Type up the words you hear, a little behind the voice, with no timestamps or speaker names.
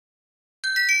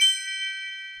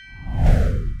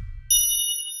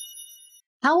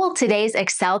How will today's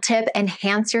Excel tip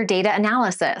enhance your data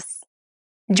analysis?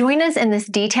 Join us in this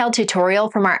detailed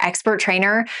tutorial from our expert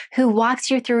trainer who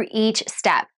walks you through each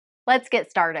step. Let's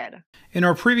get started. In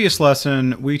our previous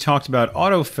lesson, we talked about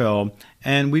autofill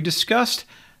and we discussed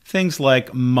things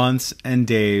like months and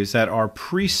days that are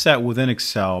preset within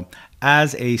Excel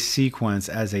as a sequence,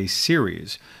 as a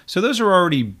series. So those are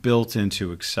already built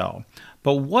into Excel.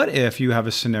 But what if you have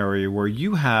a scenario where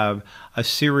you have a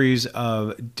series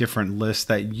of different lists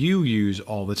that you use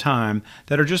all the time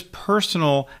that are just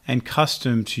personal and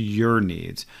custom to your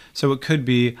needs? So it could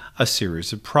be a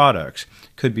series of products,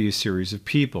 could be a series of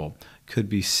people, could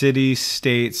be cities,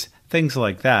 states, things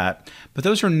like that. But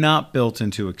those are not built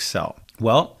into Excel.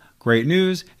 Well, great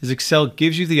news is Excel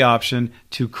gives you the option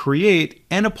to create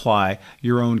and apply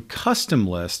your own custom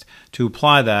list to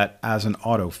apply that as an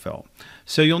autofill.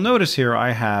 So you'll notice here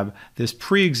I have this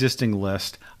pre-existing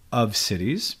list of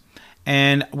cities,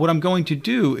 and what I'm going to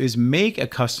do is make a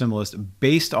custom list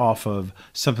based off of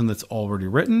something that's already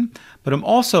written, but I'm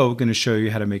also going to show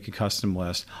you how to make a custom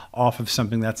list off of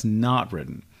something that's not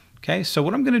written. Okay, so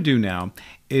what I'm going to do now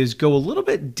is go a little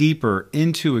bit deeper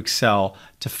into Excel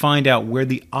to find out where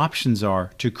the options are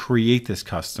to create this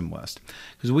custom list,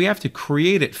 because we have to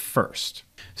create it first.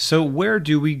 So where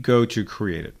do we go to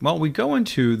create it? Well, we go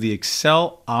into the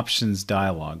Excel options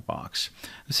dialog box.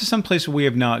 This is someplace we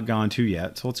have not gone to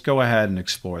yet, so let's go ahead and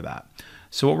explore that.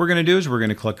 So what we're going to do is we're going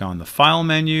to click on the File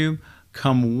menu,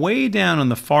 come way down on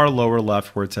the far lower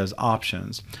left where it says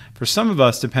Options. For some of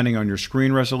us, depending on your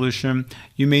screen resolution,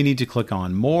 you may need to click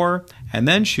on More and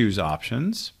then choose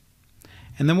Options.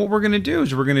 And then what we're going to do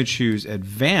is we're going to choose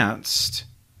Advanced.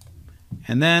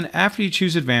 And then after you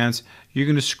choose Advanced, you're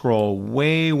going to scroll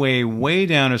way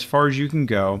down as far as you can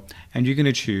go, and you're going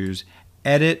to choose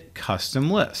Edit Custom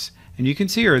Lists. And you can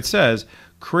see here it says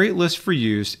create lists for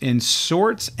use in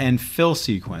sorts and fill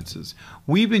sequences.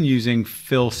 We've been using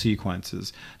fill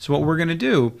sequences. So what we're going to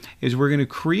do is we're going to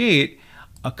create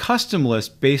a custom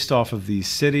list based off of these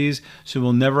cities, so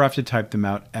we'll never have to type them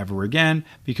out ever again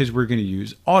because we're going to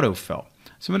use autofill.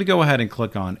 So I'm going to go ahead and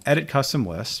click on Edit Custom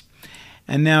Lists.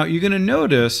 And now you're going to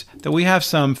notice that we have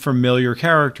some familiar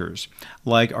characters,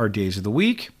 like our days of the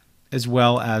week, as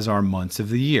well as our months of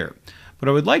the year. What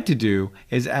I would like to do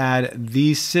is add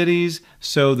these cities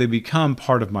so they become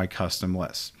part of my custom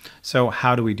list. So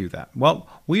how do we do that? Well,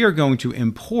 we are going to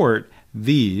import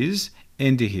these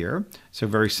into here. So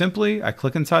very simply, I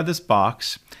click inside this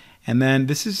box, and then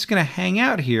this is going to hang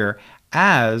out here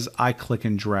as I click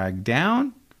and drag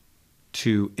down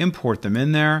to import them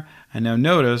in there. And now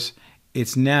notice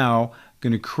it's now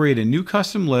going to create a new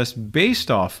custom list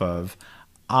based off of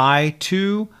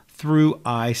I2 through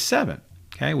I7,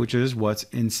 okay, which is what's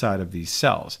inside of these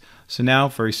cells. So now,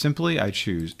 very simply, I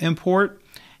choose Import,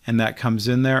 and that comes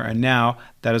in there, and now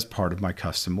that is part of my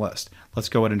custom list. Let's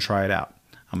go ahead and try it out.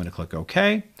 I'm going to click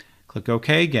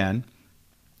OK again,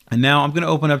 and now I'm going to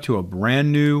open up to a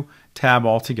brand new tab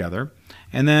altogether,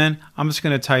 and then I'm just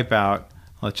going to type out,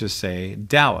 let's just say,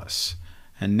 Dallas.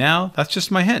 And now that's just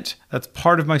my hint. That's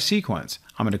part of my sequence.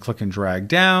 I'm going to click and drag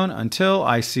down until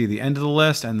I see the end of the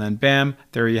list, and then bam,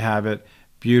 there you have it.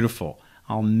 Beautiful.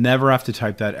 I'll never have to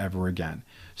type that ever again.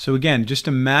 So again, just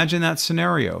imagine that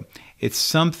scenario. It's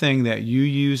something that you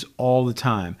use all the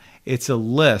time. It's a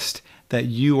list that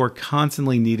you are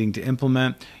constantly needing to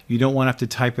implement. You don't want to have to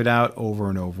type it out over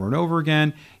and over and over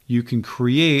again. You can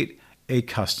create a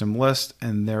custom list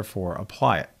and therefore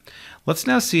apply it. Let's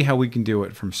now see how we can do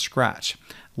it from scratch.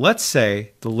 Let's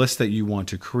say the list that you want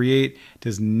to create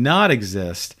does not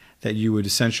exist, that you would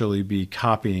essentially be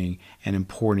copying and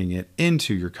importing it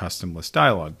into your custom list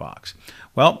dialog box.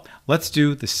 Well, let's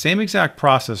do the same exact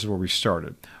process as where we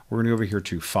started. We're going to go over here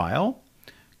to File,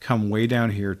 come way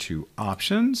down here to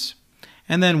Options,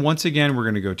 and then once again we're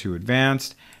going to go to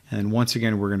Advanced, and then once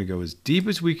again we're going to go as deep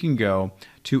as we can go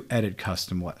to Edit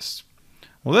Custom Lists.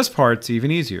 Well, this part's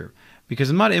even easier because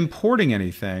I'm not importing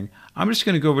anything. I'm just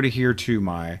going to go over to here to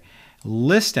my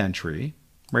list entry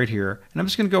right here, and I'm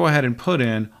just going to go ahead and put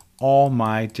in all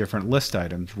my different list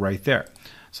items right there.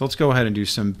 So let's go ahead and do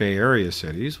some Bay Area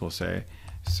cities. We'll say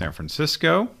San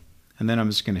Francisco, and then I'm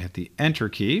just going to hit the Enter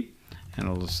key, and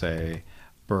it'll say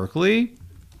Berkeley.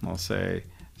 I'll say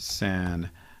San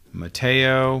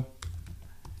Mateo,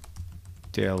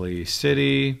 Daly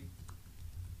City,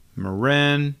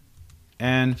 Marin,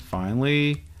 and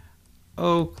finally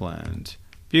Oakland.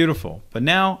 Beautiful. But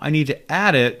now I need to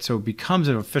add it so it becomes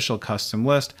an official custom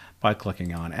list by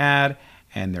clicking on Add,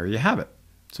 and there you have it.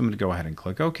 So I'm going to go ahead and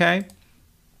click OK,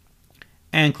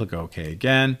 and click OK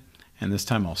again, and this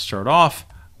time I'll start off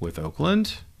with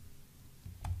Oakland,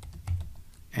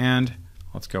 and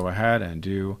Let's go ahead and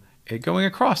do it going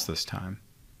across this time.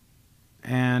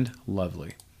 And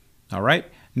lovely. All right.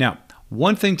 Now,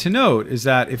 one thing to note is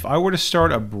that if I were to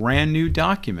start a brand new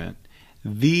document,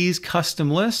 these custom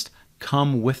lists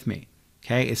come with me.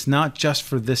 Okay. It's not just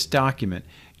for this document.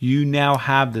 You now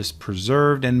have this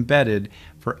preserved and embedded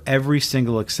for every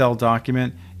single Excel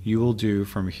document you will do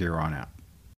from here on out.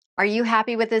 Are you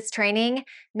happy with this training?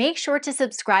 Make sure to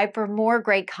subscribe for more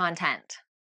great content.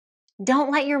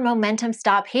 Don't let your momentum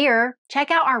stop here.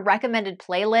 Check out our recommended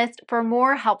playlist for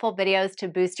more helpful videos to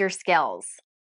boost your skills.